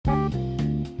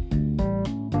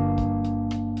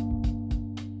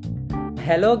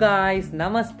Hello guys,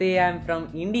 Namaste. I'm from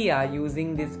India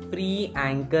using this free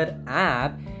Anchor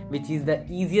app, which is the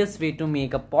easiest way to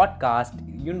make a podcast.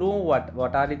 You know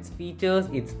what are its features?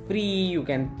 It's free. You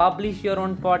can publish your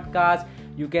own podcast.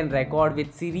 You can record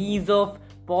with series of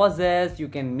pauses. You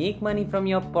can make money from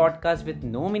your podcast with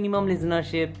no minimum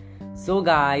listenership. So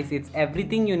guys, it's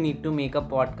everything you need to make a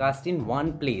podcast in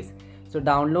one place. So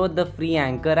download the free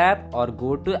Anchor app or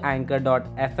go to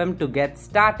anchor.fm to get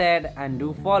started, and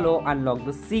do follow Unlock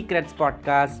the Secrets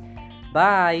podcast.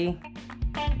 Bye.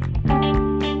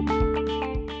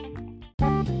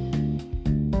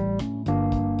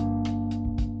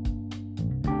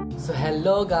 So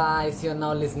hello guys, you're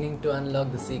now listening to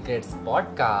Unlock the Secrets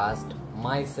podcast.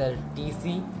 Myself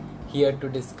TC, here to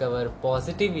discover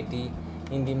positivity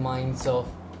in the minds of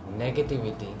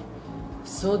negativity.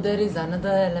 So there is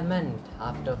another element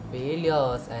after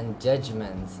failures and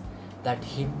judgments that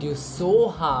hit you so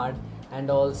hard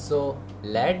and also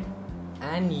led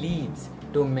and leads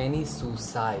to many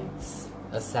suicides.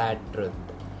 A sad truth.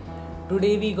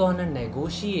 Today we gonna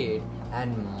negotiate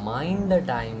and mind the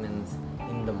diamonds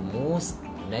in the most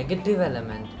negative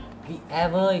element we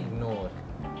ever ignore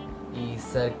is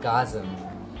sarcasm.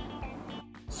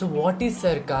 So what is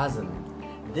sarcasm?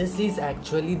 This is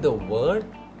actually the word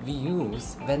we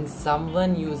use when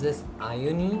someone uses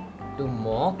irony to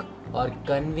mock or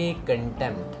convey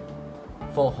contempt.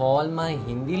 For all my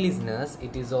Hindi listeners,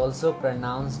 it is also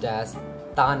pronounced as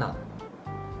Tana.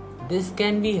 This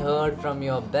can be heard from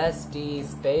your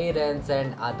besties, parents,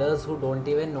 and others who don't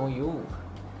even know you.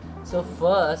 So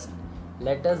first,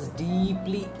 let us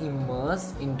deeply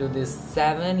immerse into this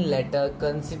 7-letter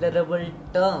considerable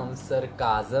term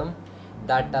sarcasm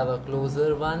that our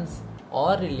closer ones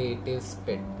or relatives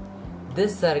spit.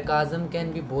 This sarcasm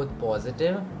can be both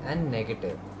positive and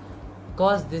negative,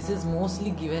 cause this is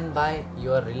mostly given by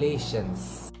your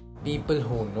relations, people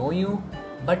who know you.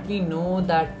 But we know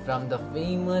that from the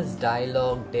famous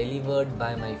dialogue delivered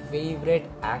by my favorite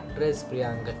actress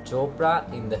Priyanka Chopra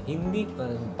in the Hindi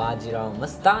film Bajirao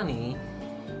Mastani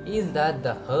is that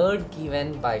the hurt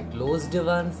given by closed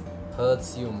ones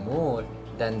hurts you more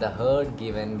than the hurt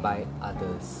given by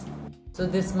others. So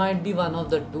this might be one of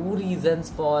the two reasons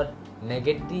for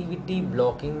negativity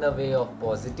blocking the way of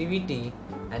positivity,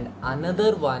 and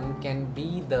another one can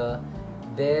be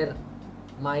there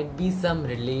might be some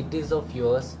relatives of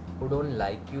yours who don't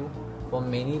like you for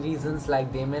many reasons,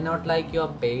 like they may not like your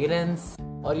parents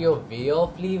or your way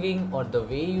of living or the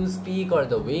way you speak or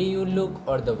the way you look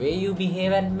or the way you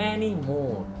behave, and many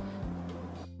more.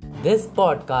 This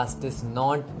podcast is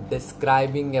not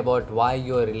describing about why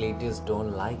your relatives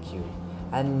don't like you,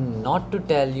 and not to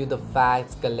tell you the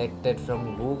facts collected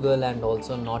from Google, and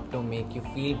also not to make you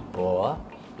feel bored.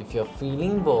 If you're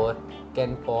feeling bored,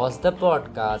 can pause the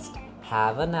podcast,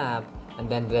 have a nap, and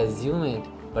then resume it,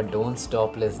 but don't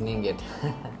stop listening it.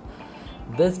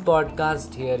 This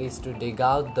podcast here is to dig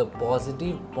out the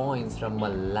positive points from a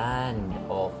land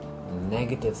of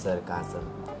negative sarcasm.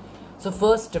 So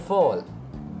first of all,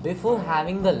 before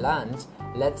having the lunch,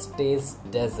 let's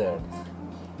taste dessert.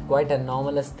 Quite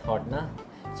anomalous thought, na?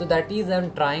 So that is,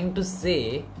 I'm trying to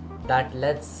say that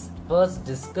let's first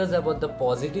discuss about the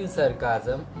positive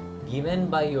sarcasm given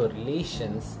by your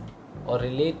relations or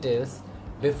relatives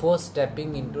before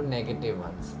stepping into negative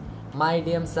ones. My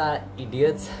idioms are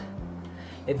idiots.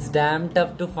 It's damn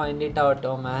tough to find it out,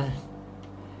 oh man.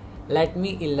 Let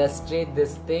me illustrate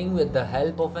this thing with the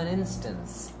help of an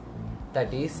instance.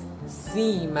 That is,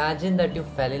 imagine that you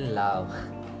fell in love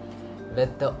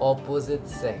with the opposite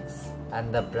sex,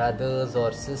 and the brothers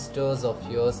or sisters of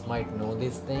yours might know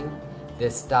this thing. They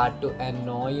start to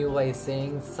annoy you by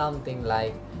saying something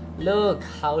like, "Look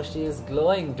how she is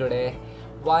glowing today.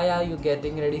 Why are you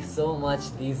getting ready so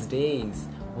much these days?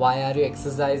 Why are you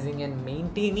exercising and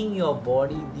maintaining your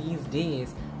body these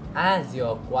days as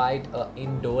you're quite an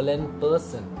indolent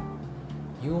person?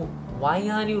 Why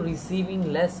are you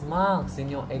receiving less marks in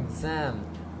your exam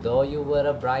though you were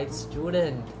a bright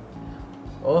student?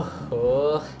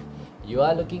 Oh, you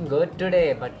are looking good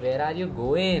today, but where are you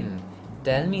going?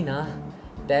 Tell me na,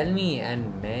 tell me,"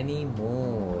 and many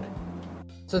more.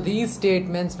 So these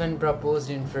statements, when proposed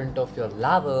in front of your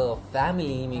lover or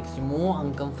family, makes you more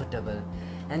uncomfortable,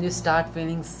 and you start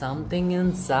feeling something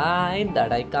inside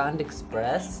that I can't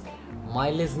express.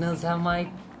 My listeners I'm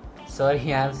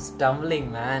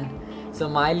stumbling, man. So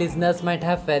my listeners might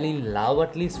have fell in love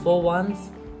at least for once,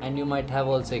 and you might have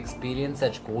also experienced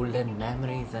such golden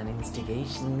memories and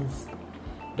instigations.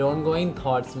 Don't go in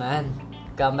thoughts, man.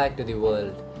 Come back to the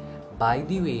world. By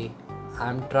the way,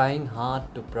 I'm trying hard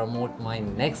to promote my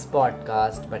next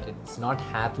podcast, but it's not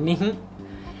happening.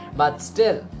 But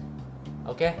still,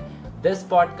 Okay, this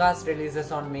podcast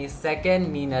releases on May 2nd,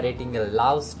 me narrating a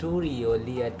love story,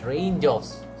 only a range of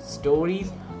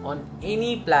stories on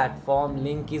any platform.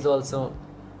 Link is also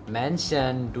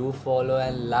mentioned. Do follow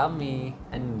and love me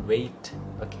and wait.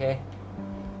 Okay,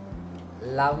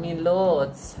 love me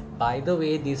loads. By the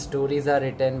way, these stories are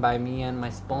written by me and my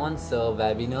sponsor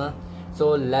Webinar. So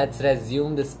let's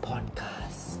resume this podcast.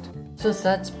 So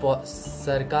such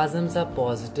sarcasms are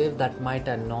positive that might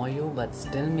annoy you but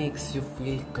still makes you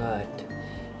feel good.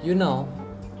 You know.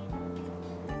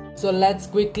 So let's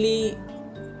quickly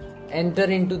enter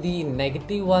into the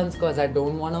negative ones because I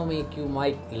don't want to make you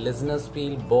my listeners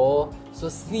feel bored. So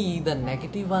see, the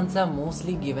negative ones are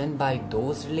mostly given by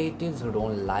those relatives who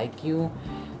don't like you.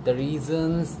 The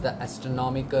reasons, the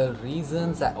astronomical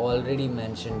reasons I already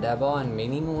mentioned above, and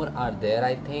many more are there,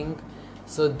 I think.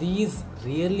 So these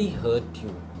really hurt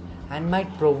you and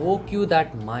might provoke you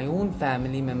that my own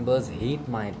family members hate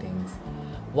my things.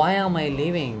 Why am I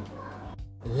living?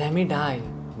 Let me die.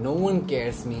 No one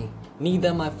cares me,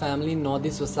 neither my family nor the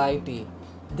society.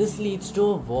 This leads to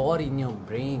a war in your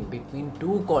brain between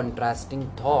two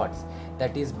contrasting thoughts,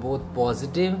 that is both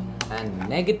positive and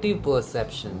negative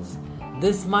perceptions.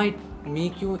 This might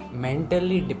make you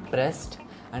mentally depressed,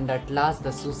 and at last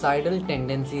the suicidal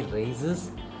tendency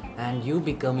raises and you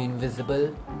become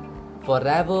invisible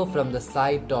forever from the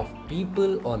sight of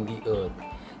people on the earth.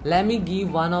 Let me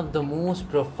give one of the most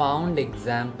profound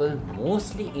examples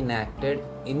mostly enacted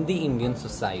in the Indian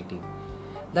society.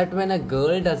 That when a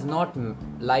girl does not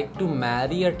like to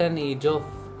marry at an age of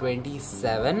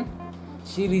 27,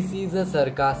 she receives a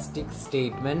sarcastic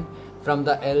statement from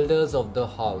the elders of the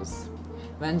house.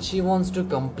 When she wants to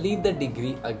complete the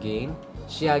degree again,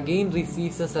 she again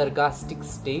receives a sarcastic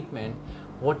statement.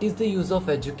 What is the use of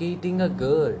educating a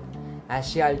girl, as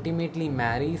she ultimately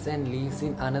marries and lives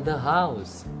in another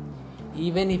house?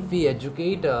 Even if we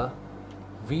educate her,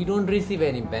 we don't receive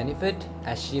any benefit,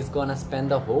 as she's gonna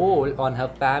spend the whole on her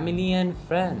family and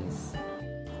friends.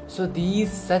 So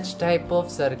these such type of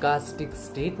sarcastic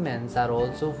statements are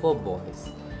also for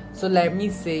boys. So let me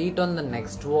say it on the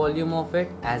next volume of it,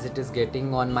 as it is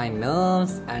getting on my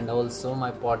nerves, and also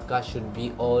my podcast should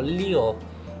be only of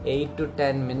 8 to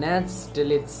 10 minutes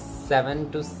till it's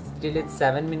 7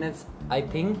 minutes, I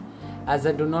think, as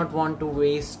I do not want to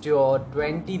waste your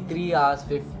 23 hours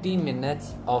 50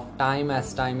 minutes of time,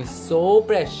 as time is so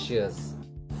precious.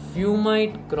 Few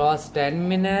might cross 10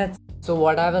 minutes. So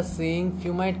what I was saying,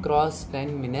 few might cross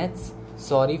 10 minutes.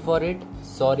 Sorry for it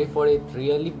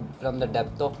really from the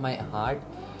depth of my heart.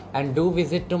 And do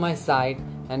visit to my site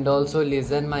and also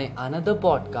listen my another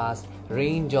podcast,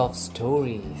 Range of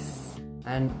Stories.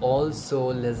 And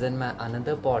also listen my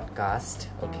another podcast,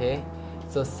 okay?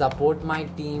 So support my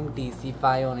team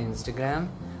TC5 on Instagram.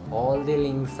 All the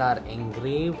links are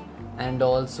engraved. And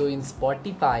also in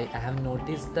Spotify, I have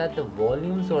noticed that the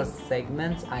volumes or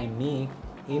segments I make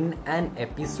in an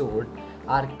episode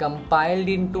are compiled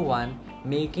into one,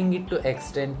 making it to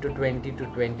extend to 20 to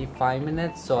 25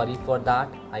 minutes. Sorry for that,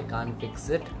 I can't fix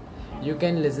it. You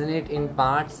can listen it in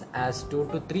parts, as 2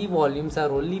 to 3 volumes are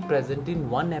only present in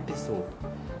one episode.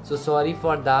 So sorry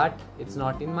for that, it's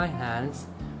not in my hands.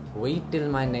 Wait till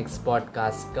my next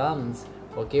podcast comes.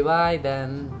 Okay, bye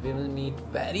then. We will meet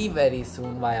very very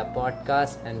soon via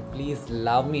podcast, and please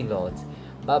love me lots.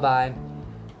 Bye bye.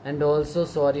 And also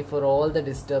sorry for all the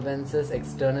disturbances,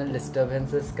 external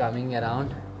disturbances coming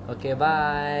around. Okay,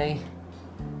 bye.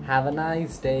 Have a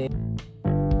nice day.